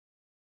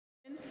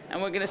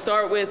And we're going to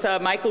start with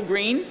Michael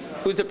Green,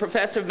 who's a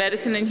professor of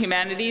medicine and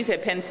humanities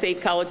at Penn State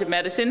College of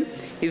Medicine.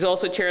 He's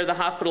also chair of the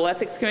Hospital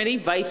Ethics Committee,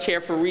 vice chair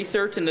for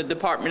research in the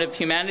Department of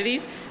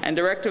Humanities, and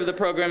director of the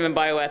program in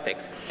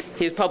bioethics.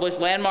 He has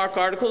published landmark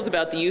articles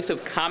about the use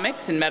of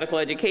comics in medical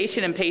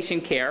education and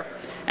patient care,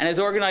 and has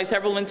organized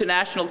several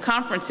international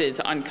conferences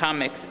on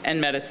comics and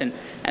medicine,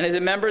 and is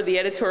a member of the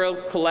editorial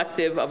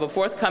collective of a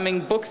forthcoming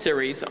book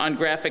series on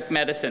graphic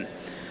medicine.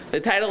 The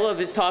title of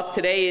his talk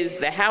today is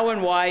The How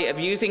and Why of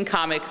Using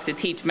Comics to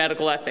Teach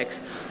Medical Ethics.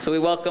 So we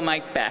welcome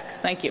Mike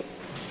back. Thank you.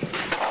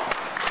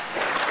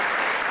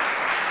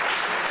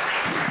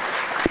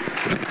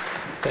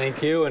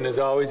 Thank you, and as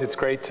always, it's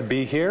great to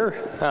be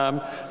here. I'm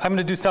going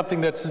to do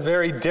something that's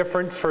very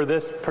different for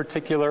this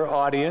particular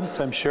audience.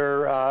 I'm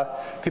sure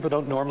people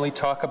don't normally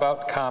talk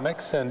about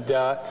comics, and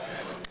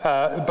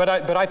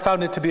but I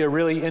found it to be a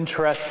really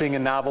interesting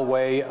and novel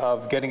way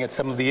of getting at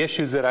some of the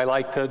issues that I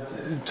like to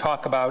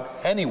talk about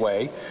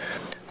anyway.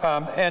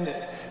 And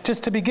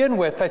just to begin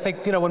with, I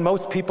think, when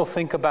most people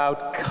think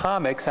about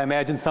comics, I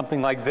imagine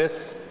something like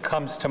this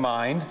comes to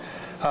mind,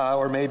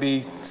 or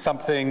maybe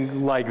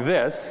something like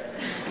this.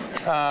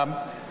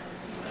 But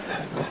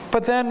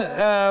then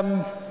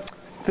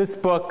this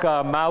book,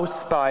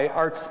 Mouse by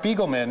Art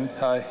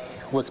Spiegelman,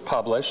 was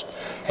published,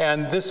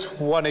 and this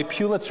won a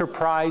Pulitzer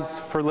Prize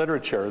for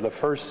Literature, the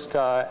first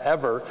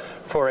ever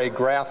for a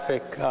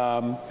graphic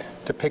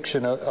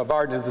depiction of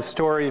art. It's a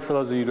story, for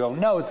those of you who don't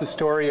know, it's the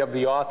story of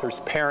the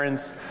author's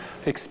parents'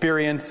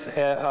 experience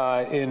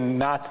in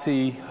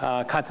Nazi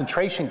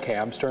concentration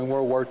camps during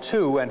World War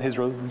II and his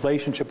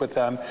relationship with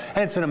them.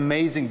 And it's an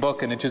amazing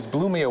book, and it just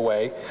blew me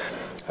away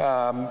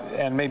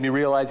and made me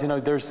realize,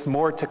 there's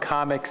more to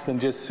comics than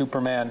just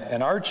Superman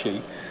and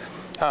Archie.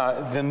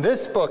 Then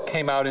this book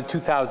came out in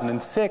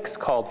 2006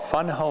 called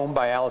Fun Home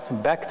by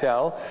Alison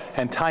Bechdel,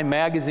 and Time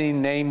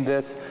magazine named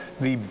this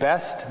the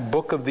best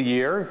book of the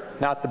year,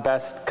 not the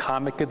best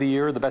comic of the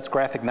year, the best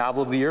graphic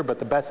novel of the year, but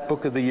the best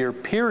book of the year,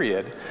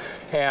 period.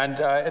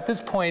 And at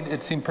this point,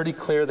 it seemed pretty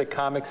clear that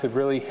comics have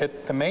really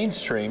hit the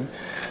mainstream,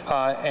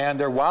 and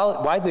they're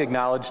widely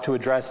acknowledged to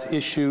address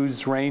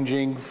issues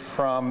ranging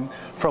from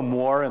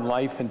war and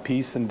life and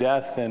peace and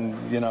death and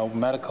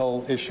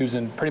medical issues,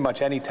 and pretty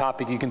much any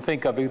topic you can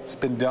think of. It's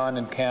been done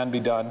and can be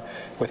done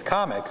with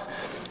comics,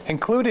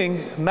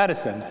 including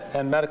medicine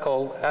and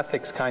medical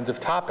ethics kinds of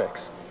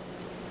topics.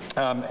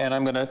 And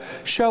I'm going to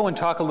show and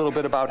talk a little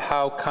bit about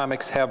how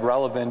comics have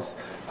relevance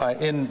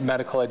in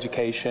medical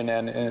education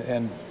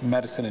and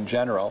medicine in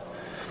general.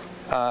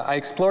 I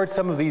explored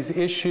some of these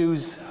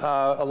issues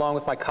along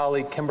with my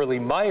colleague Kimberly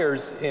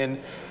Myers in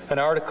an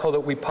article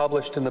that we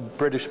published in the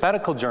British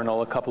Medical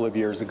Journal a couple of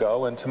years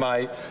ago. And to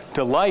my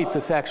delight,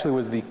 this actually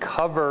was the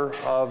cover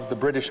of the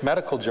British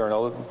Medical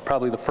Journal,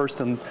 probably the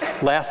first and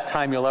last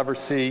time you'll ever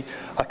see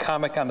a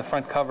comic on the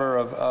front cover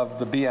of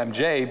the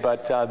BMJ,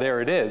 but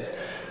there it is.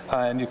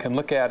 And you can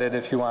look at it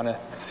if you want to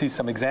see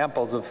some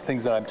examples of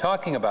things that I'm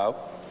talking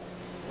about.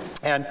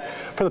 And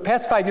for the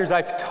past 5 years,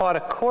 I've taught a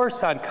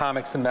course on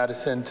comics and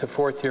medicine to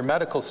fourth-year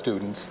medical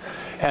students.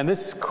 And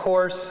this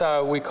course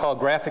we call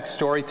graphic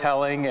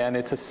storytelling, and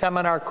it's a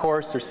seminar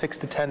course. There's 6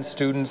 to 10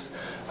 students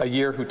a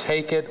year who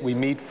take it. We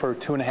meet for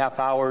 2.5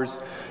 hours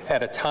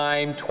at a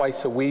time,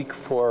 twice a week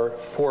for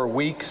 4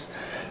 weeks.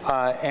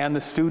 And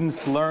the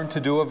students learn to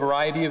do a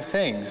variety of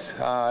things.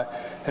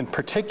 In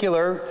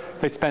particular,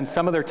 they spend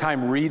some of their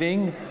time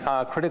reading,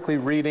 critically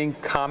reading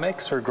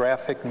comics or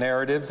graphic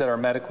narratives that are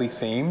medically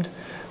themed.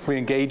 We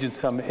engage in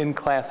some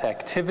in-class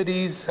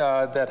activities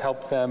that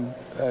help them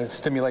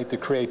stimulate the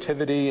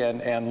creativity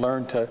and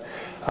learn to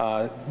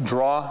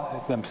draw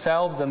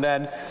themselves. And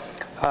then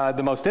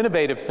the most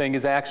innovative thing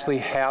is actually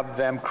have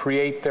them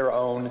create their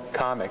own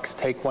comics,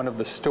 take one of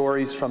the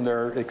stories from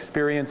their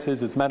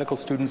experiences as medical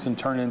students and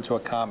turn it into a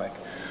comic.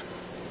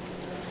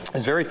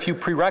 There's very few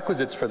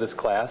prerequisites for this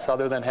class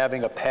other than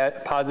having a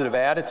positive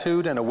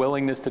attitude and a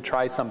willingness to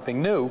try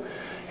something new.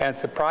 And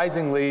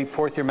surprisingly,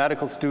 fourth-year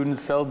medical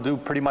students, they'll do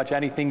pretty much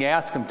anything you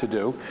ask them to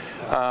do.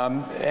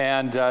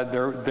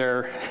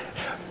 They're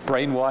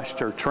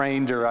brainwashed or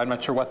trained, or I'm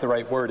not sure what the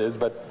right word is,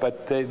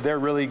 but they're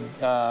really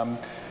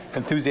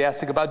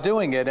enthusiastic about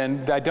doing it.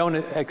 And I don't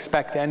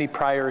expect any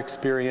prior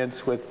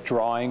experience with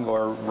drawing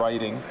or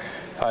writing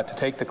to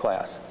take the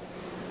class.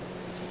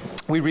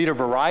 We read a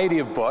variety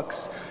of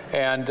books.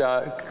 And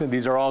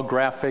these are all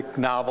graphic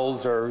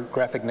novels or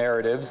graphic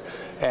narratives.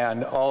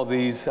 And all of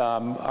these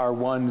are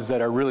ones that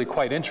are really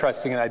quite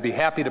interesting. And I'd be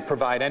happy to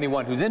provide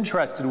anyone who's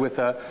interested with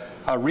a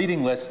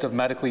reading list of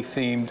medically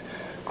themed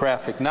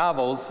graphic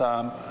novels.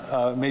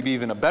 Maybe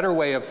even a better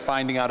way of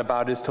finding out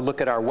about it is to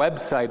look at our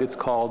website. It's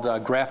called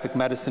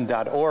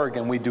graphicmedicine.org.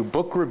 And we do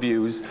book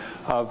reviews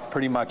of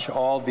pretty much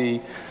all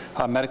the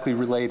medically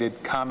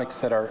related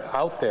comics that are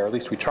out there. At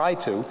least we try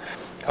to.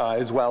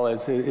 As well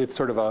as it's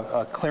sort of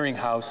a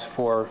clearinghouse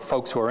for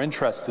folks who are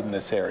interested in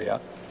this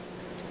area.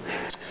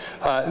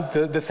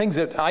 The things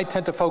that I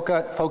tend to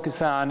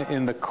focus on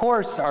in the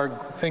course are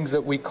things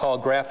that we call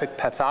graphic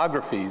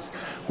pathographies,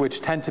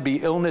 which tend to be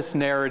illness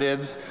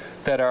narratives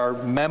that are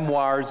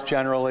memoirs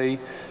generally,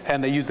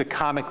 and they use a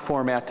comic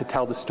format to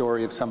tell the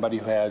story of somebody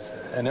who has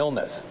an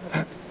illness.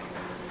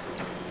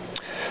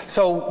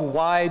 So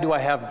why do I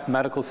have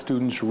medical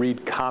students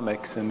read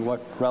comics, and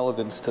what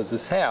relevance does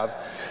this have?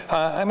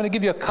 I'm going to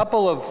give you a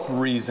couple of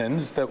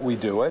reasons that we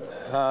do it.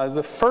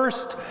 The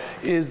first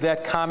is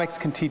that comics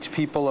can teach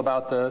people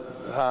about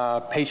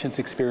the patient's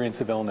experience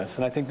of illness,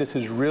 and I think this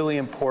is really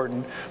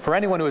important. For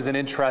anyone who has an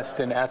interest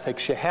in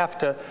ethics, you have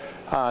to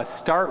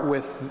start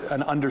with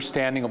an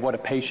understanding of what a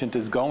patient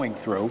is going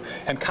through,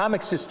 and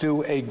comics just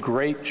do a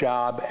great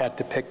job at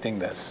depicting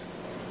this.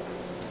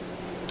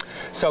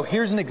 So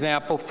here's an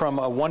example from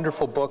a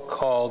wonderful book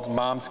called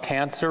Mom's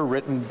Cancer,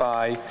 written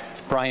by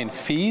Brian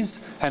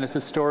Fees, and it's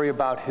a story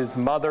about his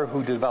mother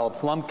who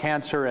develops lung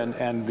cancer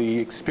and the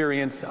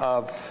experience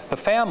of the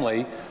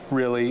family,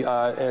 really,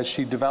 as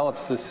she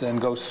develops this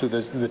and goes through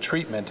the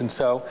treatment. And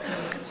so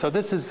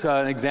this is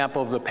an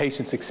example of the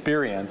patient's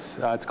experience.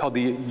 It's called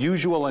the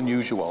usual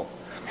unusual.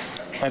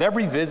 At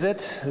every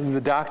visit, the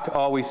doctor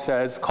always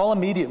says, "Call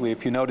immediately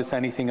if you notice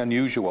anything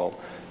unusual."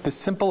 This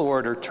simple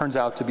order turns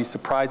out to be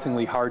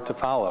surprisingly hard to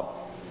follow.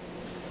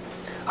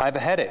 "I have a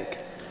headache."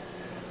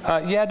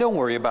 "Yeah, don't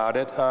worry about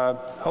it."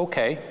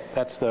 "Okay."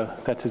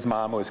 That's his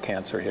mom who has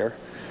cancer here.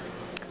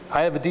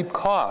 "I have a deep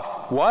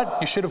cough." "What?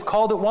 You should have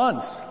called at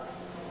once."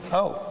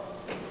 "Oh."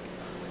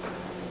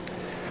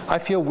 "I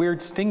feel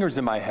weird stingers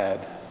in my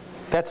head."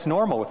 "That's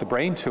normal with a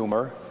brain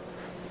tumor."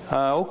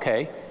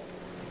 "Okay."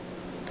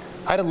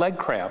 "I had a leg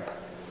cramp."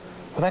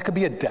 "Well, that could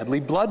be a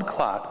deadly blood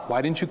clot.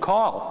 Why didn't you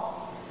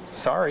call?"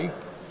 "Sorry."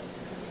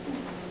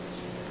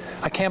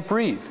 "I can't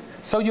breathe."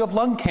 "So you have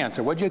lung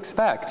cancer. What'd you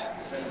expect?"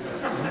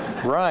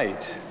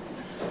 "Right."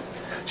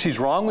 She's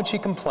wrong when she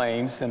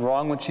complains and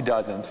wrong when she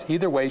doesn't.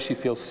 Either way, she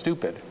feels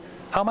stupid.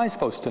 How am I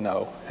supposed to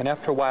know? And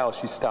after a while,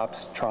 she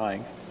stops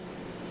trying.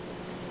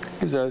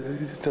 It's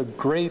a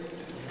great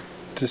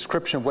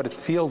description of what it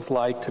feels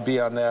like to be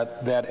on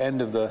that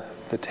end of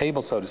the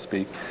table, so to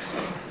speak.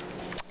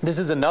 This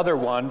is another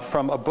one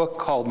from a book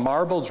called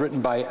Marbles,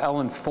 written by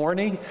Ellen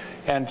Forney,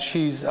 and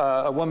she's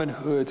a woman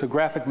who, it's a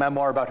graphic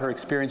memoir about her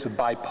experience with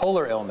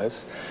bipolar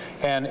illness.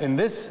 And in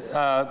this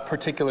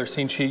particular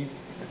scene, she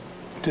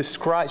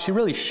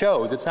really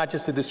shows, it's not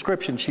just a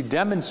description, she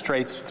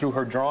demonstrates through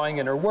her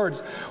drawing and her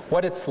words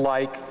what it's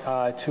like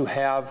to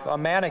have a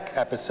manic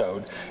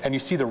episode. And you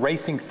see the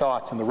racing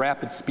thoughts and the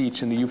rapid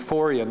speech and the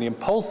euphoria and the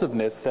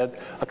impulsiveness that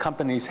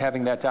accompanies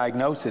having that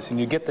diagnosis. And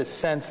you get this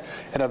sense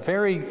in a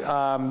very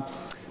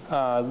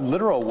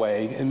literal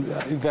way, and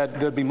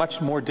that would be much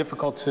more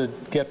difficult to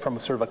get from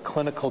sort of a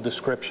clinical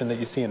description that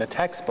you see in a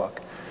textbook.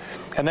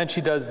 And then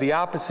she does the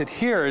opposite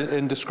here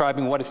in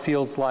describing what it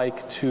feels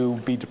like to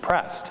be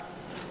depressed.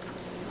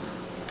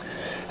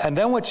 And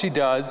then what she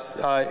does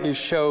is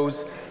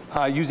shows,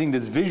 using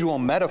this visual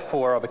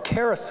metaphor of a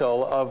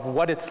carousel, of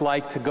what it's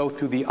like to go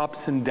through the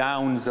ups and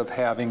downs of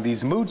having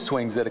these mood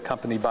swings that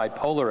accompany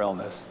bipolar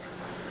illness.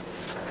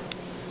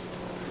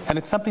 And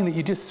it's something that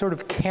you just sort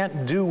of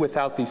can't do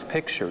without these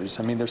pictures.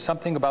 I mean, there's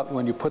something about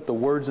when you put the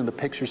words and the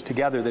pictures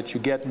together that you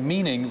get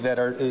meaning that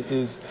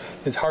is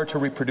hard to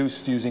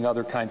reproduce using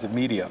other kinds of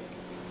media.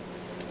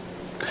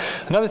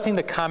 Another thing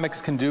that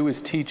comics can do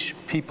is teach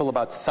people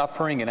about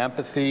suffering and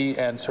empathy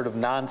and sort of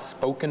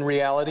non-spoken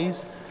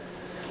realities.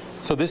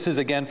 So this is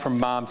again from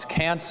Mom's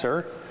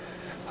Cancer.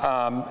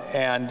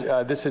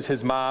 This is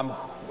his mom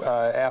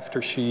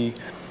after she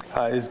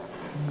is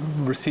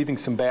receiving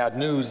some bad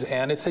news,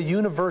 and it's a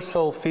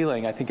universal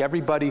feeling. I think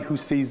everybody who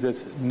sees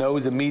this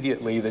knows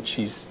immediately that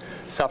she's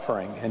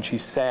suffering and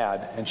she's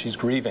sad and she's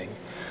grieving,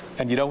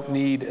 and you don't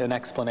need an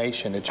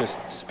explanation. It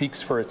just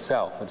speaks for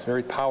itself. It's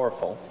very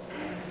powerful.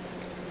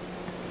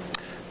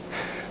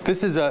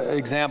 This is an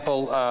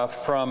example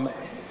from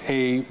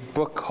a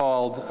book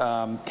called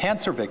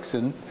Cancer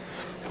Vixen,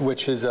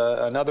 which is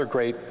another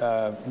great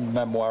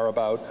memoir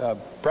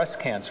about breast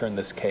cancer in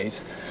this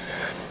case.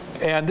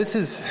 And this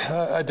is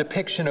a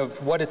depiction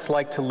of what it's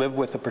like to live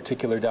with a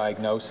particular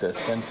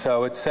diagnosis. And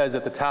so it says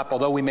at the top,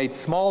 although we made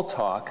small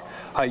talk,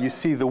 you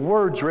see the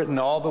words written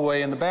all the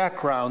way in the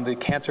background, the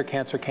cancer,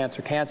 cancer,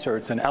 cancer, cancer.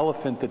 It's an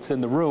elephant that's in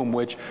the room,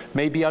 which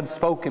may be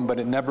unspoken, but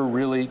it never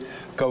really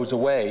goes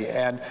away.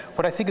 And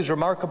what I think is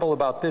remarkable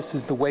about this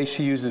is the way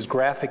she uses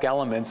graphic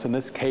elements, in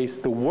this case,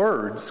 the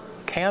words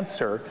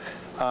cancer,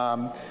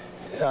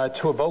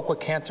 to evoke what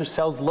cancer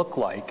cells look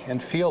like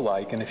and feel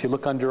like. And if you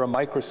look under a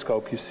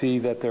microscope, you see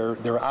that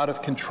they're out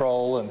of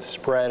control and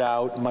spread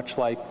out, much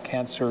like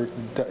cancer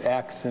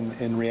acts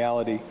in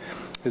reality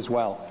as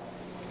well.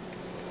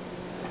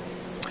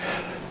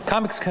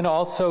 Comics can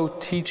also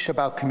teach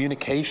about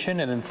communication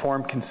and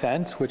informed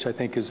consent, which I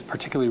think is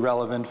particularly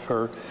relevant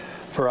for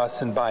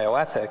us in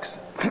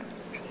bioethics.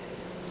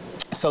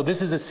 So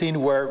this is a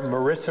scene where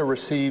Marissa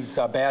receives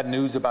bad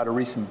news about a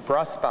recent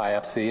breast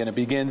biopsy, and it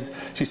begins,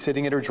 she's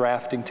sitting at her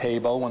drafting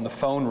table when the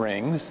phone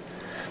rings,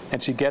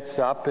 And she gets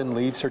up and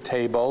leaves her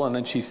table, and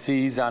then she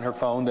sees on her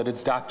phone that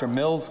it's Dr.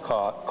 Mills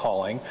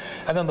calling.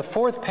 And then the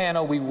fourth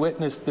panel, we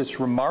witness this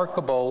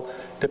remarkable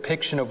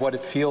depiction of what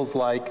it feels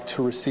like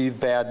to receive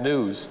bad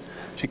news.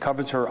 She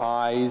covers her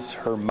eyes,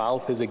 her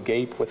mouth is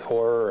agape with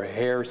horror, her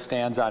hair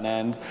stands on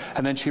end,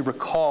 and then she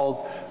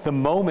recalls the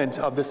moment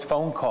of this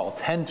phone call,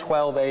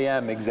 10:12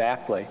 a.m.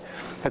 exactly.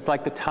 It's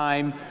like the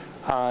time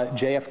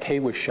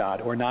JFK was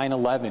shot, or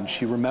 9/11.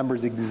 She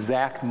remembers the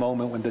exact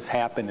moment when this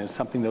happened. It's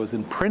something that was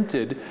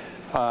imprinted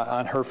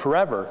on her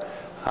forever.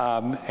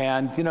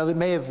 And you know, it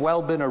may have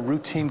well been a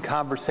routine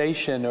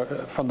conversation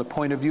from the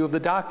point of view of the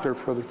doctor.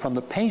 From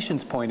the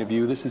patient's point of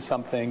view, this is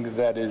something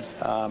that is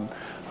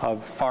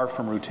far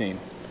from routine.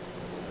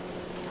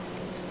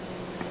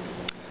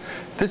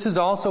 This is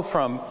also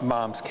from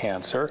Mom's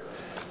Cancer.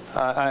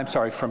 I'm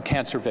sorry, from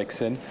Cancer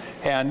Vixen.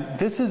 And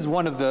this is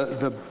one of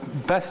the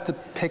best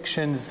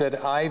depictions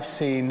that I've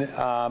seen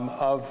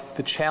of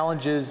the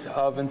challenges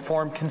of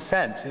informed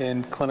consent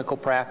in clinical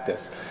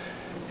practice.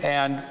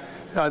 And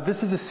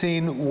this is a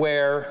scene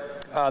where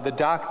the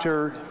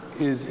doctor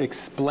is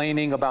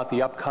explaining about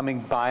the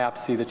upcoming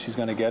biopsy that she's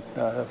going to get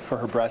for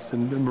her breast.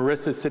 And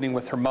Marissa's sitting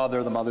with her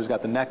mother. The mother's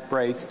got the neck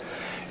brace.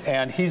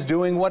 And he's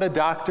doing what a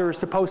doctor is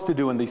supposed to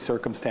do in these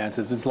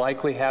circumstances. Is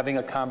likely having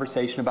a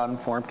conversation about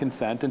informed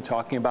consent and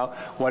talking about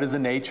what is the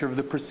nature of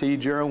the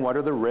procedure and what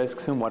are the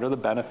risks and what are the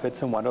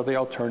benefits and what are the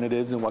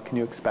alternatives and what can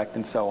you expect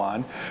and so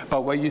on.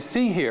 But what you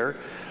see here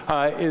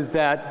is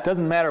that it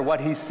doesn't matter what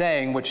he's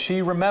saying. What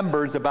she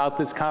remembers about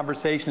this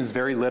conversation is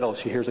very little.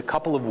 She hears a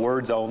couple of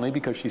words only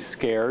because she's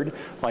scared,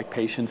 like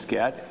patients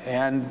get,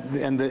 and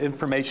the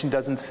information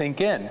doesn't sink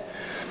in.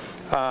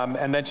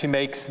 And then she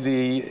makes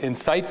the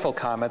insightful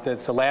comment that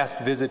it's the last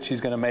visit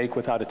she's going to make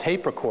without a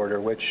tape recorder,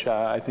 which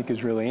I think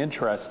is really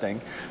interesting,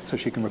 so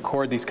she can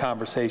record these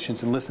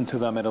conversations and listen to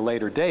them at a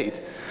later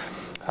date.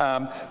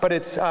 But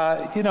it's,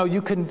 you know,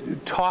 you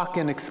can talk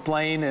and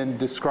explain and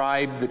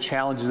describe the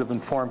challenges of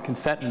informed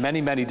consent in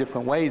many, many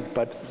different ways,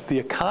 but the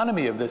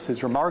economy of this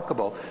is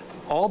remarkable.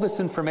 All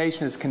this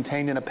information is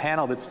contained in a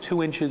panel that's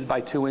 2 inches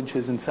by 2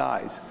 inches in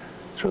size.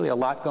 There's really a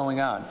lot going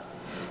on.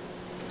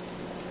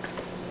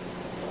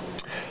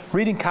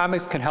 Reading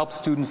comics can help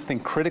students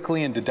think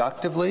critically and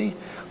deductively,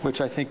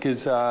 which I think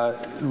is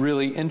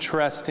really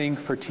interesting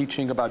for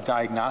teaching about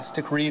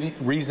diagnostic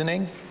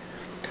reasoning.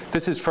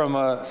 This is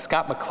from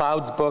Scott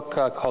McCloud's book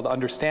called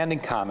Understanding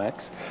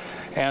Comics.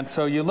 And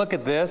so you look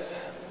at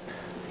this,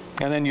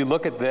 and then you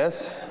look at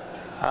this.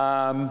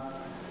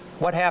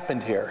 What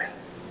happened here?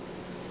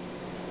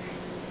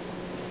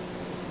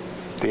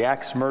 The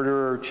axe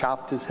murderer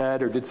chopped his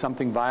head or did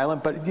something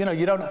violent, but you know,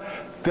 you don't.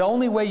 The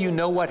only way you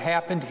know what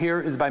happened here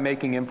is by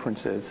making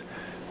inferences.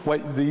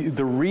 What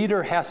the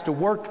reader has to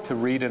work to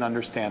read and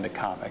understand a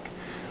comic.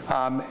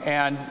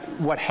 And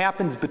what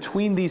happens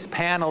between these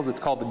panels, it's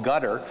called the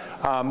gutter,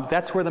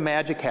 that's where the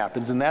magic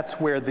happens, and that's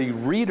where the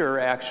reader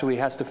actually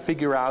has to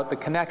figure out the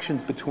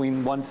connections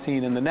between one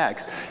scene and the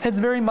next. It's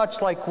very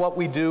much like what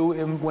we do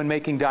when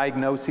making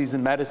diagnoses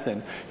in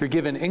medicine. You're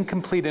given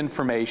incomplete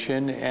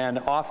information, and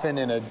often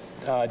in a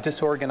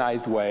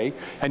disorganized way,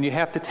 and you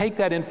have to take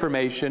that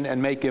information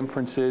and make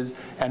inferences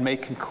and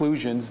make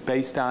conclusions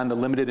based on the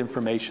limited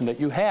information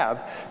that you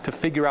have to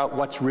figure out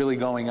what's really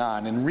going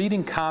on. And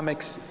reading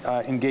comics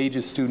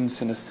engages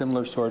students in a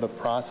similar sort of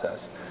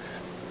process.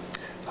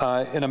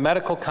 In a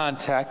medical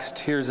context,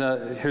 here's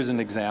an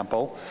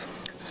example.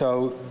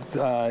 So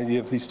you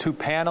have these 2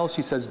 panels.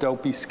 She says,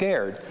 "Don't be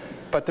scared."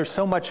 But there's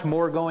so much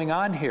more going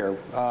on here.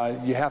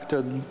 You have to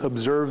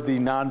observe the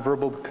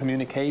nonverbal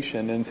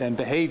communication and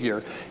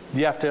behavior.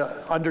 You have to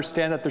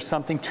understand that there's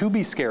something to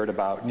be scared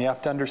about, and you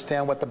have to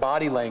understand what the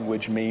body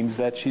language means,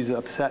 that she's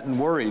upset and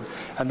worried.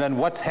 And then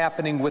what's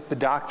happening with the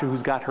doctor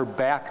who's got her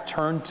back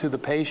turned to the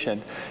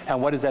patient,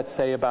 and what does that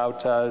say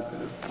about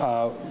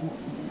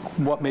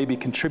what may be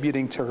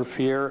contributing to her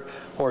fear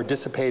or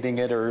dissipating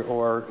it,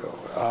 or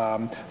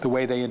the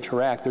way they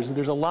interact.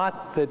 There's a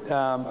lot that,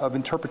 of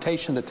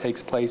interpretation that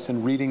takes place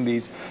in reading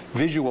these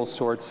visual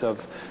sorts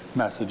of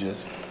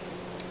messages.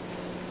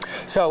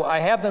 So I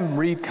have them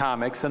read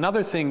comics.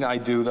 Another thing I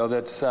do, though,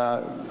 that's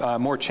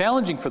more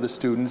challenging for the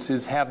students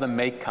is have them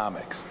make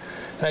comics.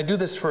 And I do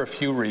this for a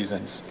few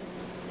reasons.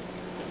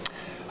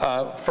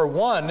 For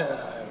one,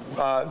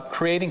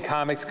 creating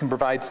comics can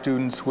provide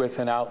students with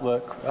an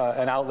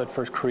outlet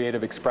for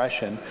creative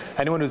expression.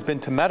 Anyone who's been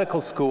to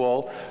medical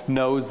school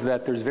knows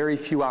that there's very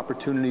few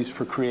opportunities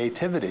for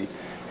creativity.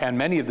 And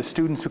many of the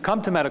students who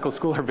come to medical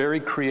school are very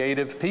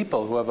creative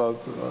people who have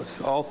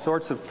all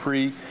sorts of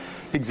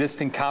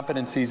pre-existing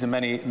competencies in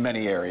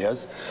many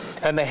areas.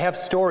 And they have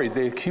stories.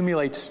 They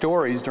accumulate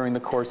stories during the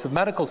course of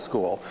medical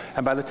school.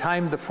 And by the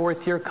time the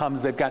 4th year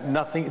comes, they've got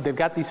nothing. They've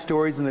got these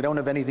stories and they don't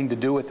have anything to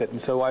do with it.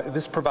 And so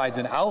this provides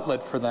an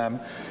outlet for them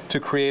to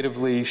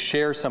creatively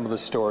share some of the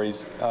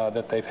stories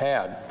that they've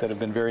had that have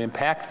been very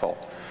impactful.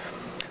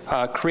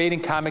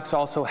 Creating comics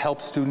also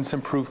helps students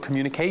improve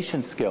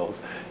communication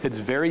skills. It's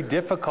very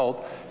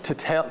difficult to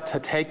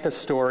take the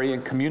story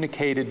and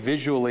communicate it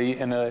visually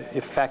in an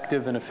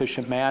effective and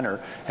efficient manner,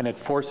 and it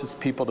forces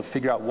people to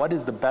figure out what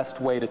is the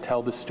best way to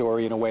tell the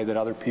story in a way that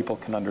other people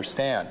can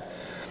understand.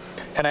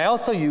 And I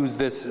also use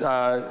this,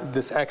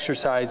 this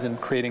exercise in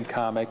creating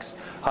comics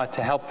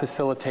to help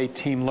facilitate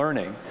team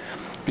learning,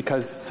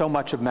 because so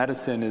much of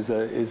medicine is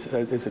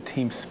a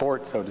team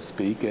sport, so to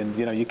speak, and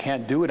you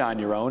can't do it on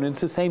your own. And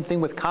it's the same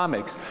thing with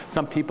comics.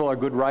 Some people are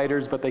good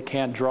writers, but they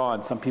can't draw,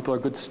 and some people are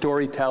good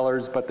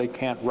storytellers, but they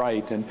can't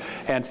write.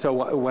 And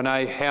so when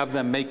I have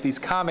them make these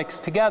comics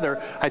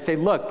together, I say,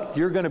 look,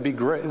 you're going to be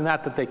great.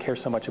 Not that they care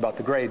so much about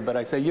the grade, but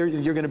I say you're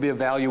going to be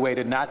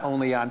evaluated not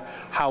only on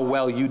how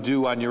well you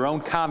do on your own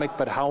comic,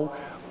 but how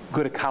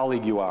good a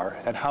colleague you are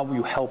and how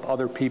you help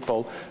other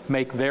people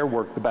make their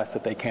work the best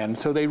that they can.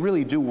 So they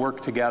really do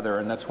work together,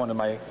 and that's one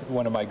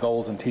of my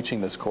goals in teaching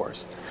this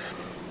course.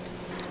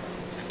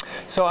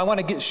 So I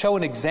want to show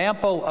an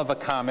example of a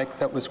comic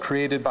that was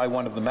created by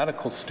one of the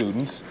medical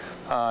students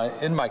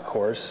in my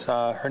course.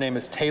 Her name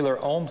is Taylor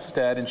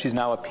Olmstead, and she's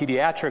now a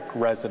pediatric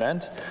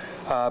resident,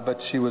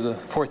 but she was a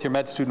fourth-year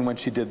med student when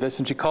she did this,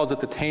 and she calls it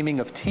The Taming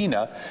of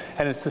Tina.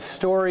 And it's the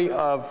story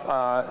of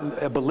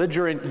a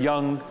belligerent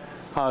young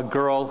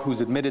girl who's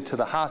admitted to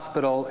the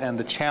hospital and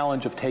the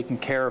challenge of taking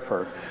care of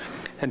her.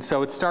 And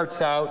so it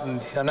starts out,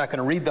 and I'm not going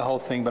to read the whole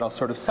thing, but I'll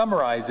sort of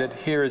summarize it.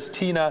 Here is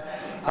Tina.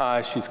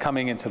 She's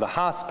coming into the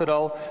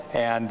hospital,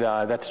 and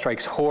that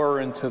strikes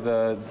horror into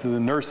the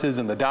nurses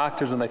and the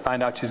doctors when they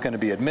find out she's going to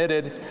be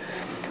admitted.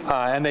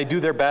 And they do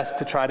their best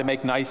to try to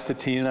make nice to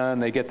Tina, and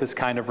they get this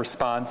kind of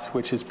response,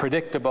 which is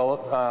predictable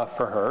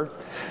for her,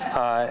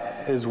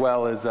 as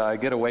well as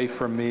get away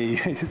from me.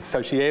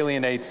 So she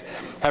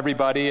alienates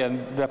everybody,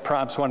 and that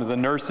prompts one of the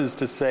nurses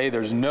to say,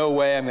 there's no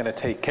way I'm going to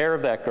take care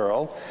of that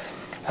girl.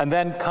 And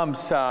then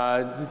comes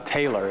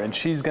Taylor, and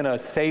she's going to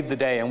save the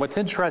day. And what's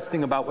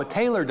interesting about what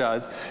Taylor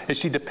does is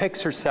she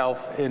depicts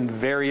herself in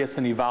various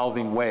and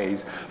evolving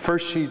ways.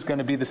 First, she's going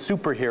to be the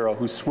superhero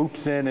who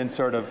swoops in and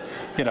sort of,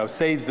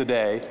 saves the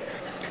day.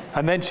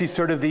 And then she's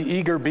sort of the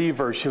eager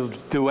beaver. She'll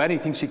do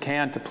anything she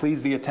can to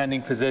please the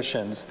attending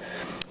physicians.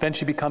 Then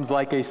she becomes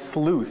like a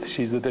sleuth.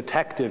 She's the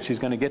detective. She's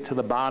going to get to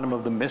the bottom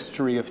of the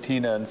mystery of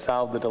Tina and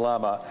solve the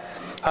dilemma.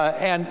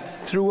 And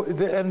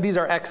these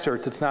are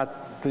excerpts. It's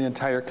not the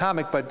entire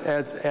comic, but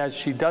as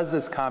she does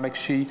this comic,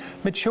 she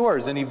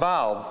matures and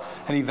evolves.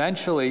 And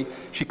eventually,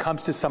 she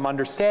comes to some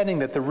understanding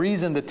that the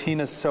reason that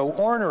Tina's so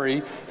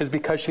ornery is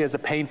because she has a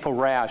painful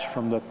rash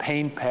from the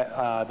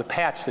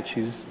patch that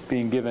she's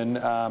being given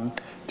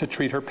to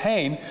treat her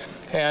pain.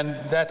 And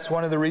that's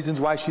one of the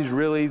reasons why she's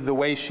really the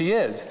way she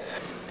is.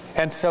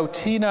 And so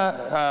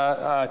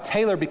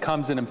Taylor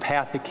becomes an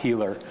empathic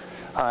healer.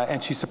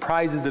 And she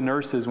surprises the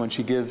nurses when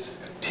she gives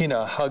Tina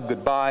a hug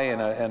goodbye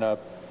and a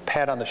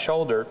pat on the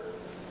shoulder.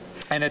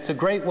 And it's a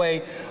great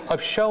way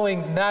of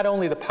showing not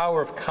only the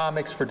power of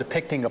comics for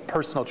depicting a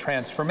personal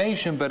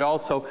transformation, but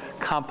also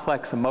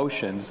complex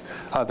emotions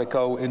that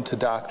go into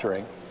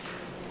doctoring.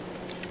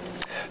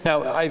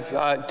 Now,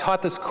 I've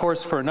taught this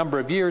course for a number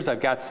of years.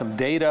 I've got some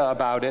data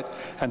about it,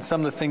 and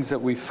some of the things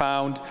that we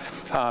found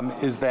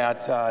is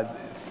that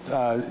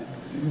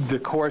the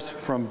course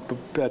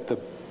at the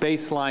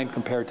baseline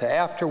compared to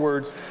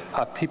afterwards,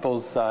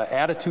 people's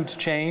attitudes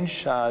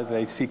change.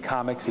 They see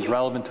comics as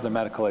relevant to their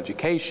medical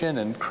education,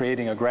 and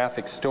creating a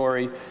graphic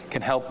story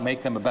can help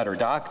make them a better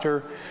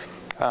doctor,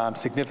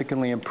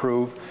 significantly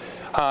improve.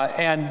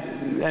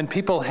 And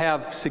people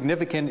have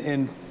significant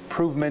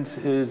improvements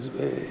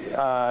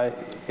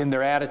in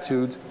their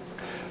attitudes.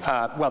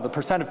 Well, the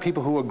percent of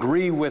people who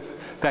agree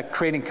with that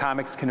creating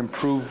comics can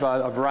improve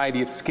a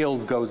variety of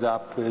skills goes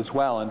up as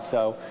well. And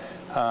so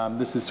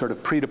this is sort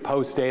of pre to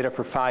post data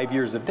for 5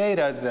 years of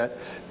data that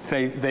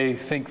they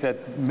think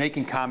that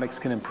making comics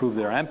can improve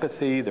their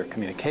empathy, their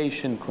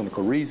communication,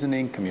 clinical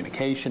reasoning,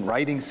 communication,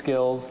 writing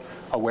skills,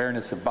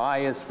 awareness of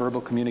bias,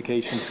 verbal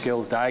communication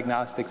skills,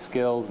 diagnostic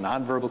skills,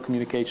 nonverbal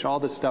communication, all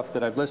this stuff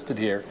that I've listed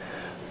here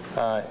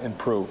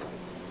improve.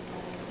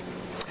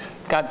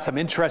 Got some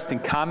interesting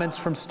comments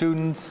from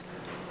students,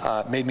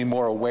 made me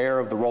more aware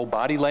of the role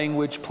body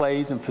language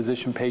plays in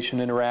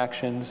physician-patient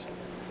interactions.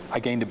 I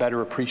gained a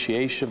better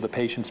appreciation of the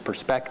patient's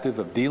perspective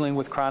of dealing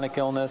with chronic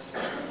illness.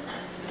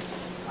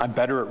 I'm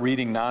better at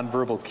reading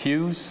nonverbal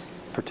cues,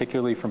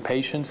 particularly from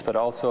patients, but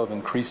also have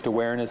increased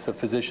awareness of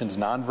physicians'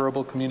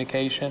 nonverbal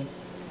communication.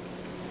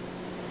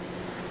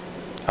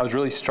 I was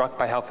really struck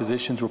by how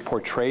physicians were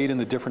portrayed in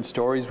the different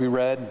stories we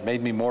read,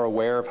 made me more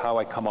aware of how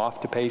I come off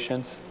to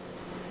patients.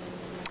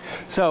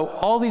 So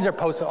all these are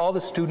posted, all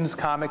the students'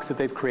 comics that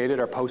they've created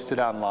are posted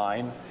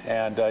online,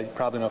 and you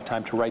probably don't have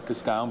time to write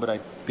this down, but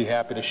I'd be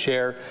happy to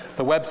share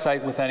the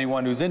website with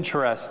anyone who's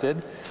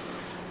interested.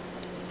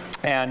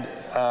 And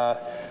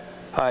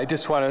I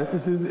just want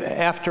to,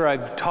 after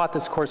I've taught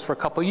this course for a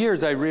couple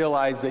years, I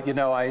realized that,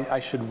 I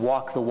should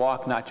walk the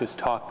walk, not just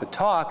talk the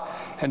talk.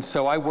 And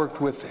so I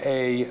worked with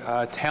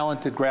a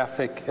talented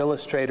graphic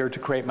illustrator to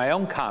create my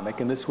own comic.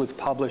 And this was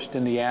published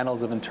in the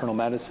Annals of Internal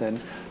Medicine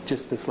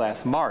just this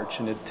last March.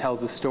 And it tells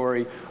the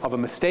story of a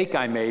mistake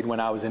I made when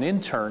I was an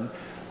intern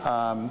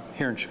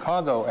here in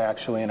Chicago,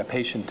 actually, and a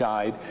patient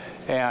died.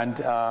 And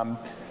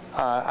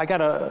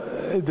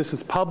this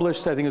was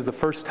published, I think it was the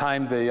first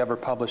time they ever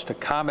published a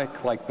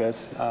comic like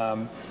this.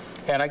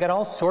 And I got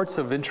all sorts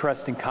of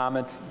interesting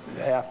comments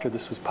after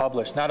this was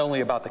published, not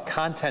only about the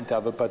content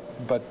of it,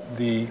 but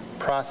the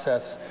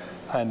process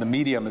and the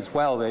medium as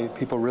well.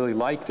 People really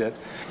liked it.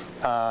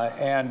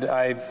 And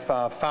I've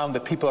found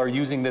that people are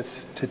using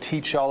this to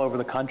teach all over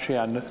the country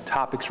on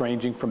topics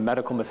ranging from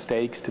medical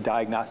mistakes to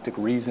diagnostic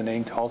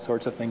reasoning to all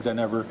sorts of things that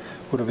never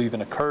would have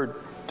even occurred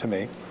to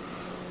me.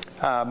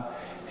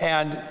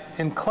 And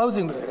in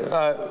closing,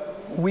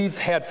 we've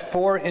had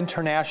 4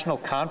 international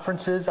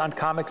conferences on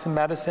comics and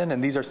medicine,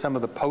 and these are some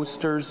of the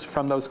posters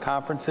from those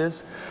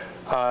conferences.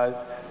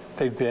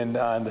 They've been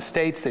in the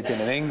States, they've been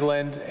in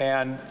England,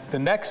 and the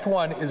next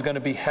one is going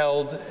to be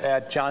held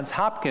at Johns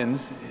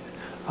Hopkins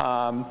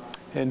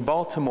in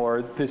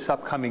Baltimore this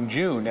upcoming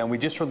June, and we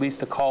just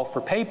released a call for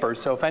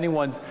papers. So if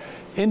anyone's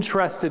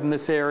interested in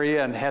this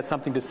area and has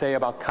something to say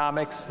about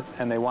comics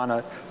and they want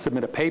to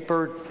submit a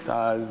paper,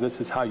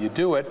 this is how you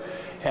do it.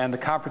 And the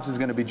conference is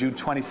going to be June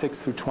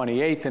 26th through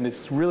 28th, and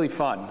it's really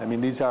fun. I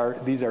mean, these are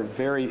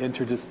very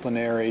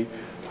interdisciplinary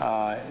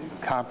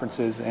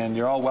conferences, and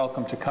you're all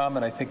welcome to come,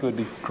 and I think it would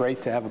be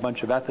great to have a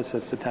bunch of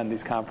ethicists attend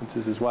these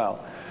conferences as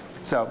well.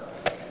 So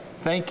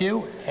thank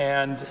you,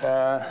 and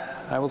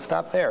I will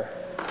stop there.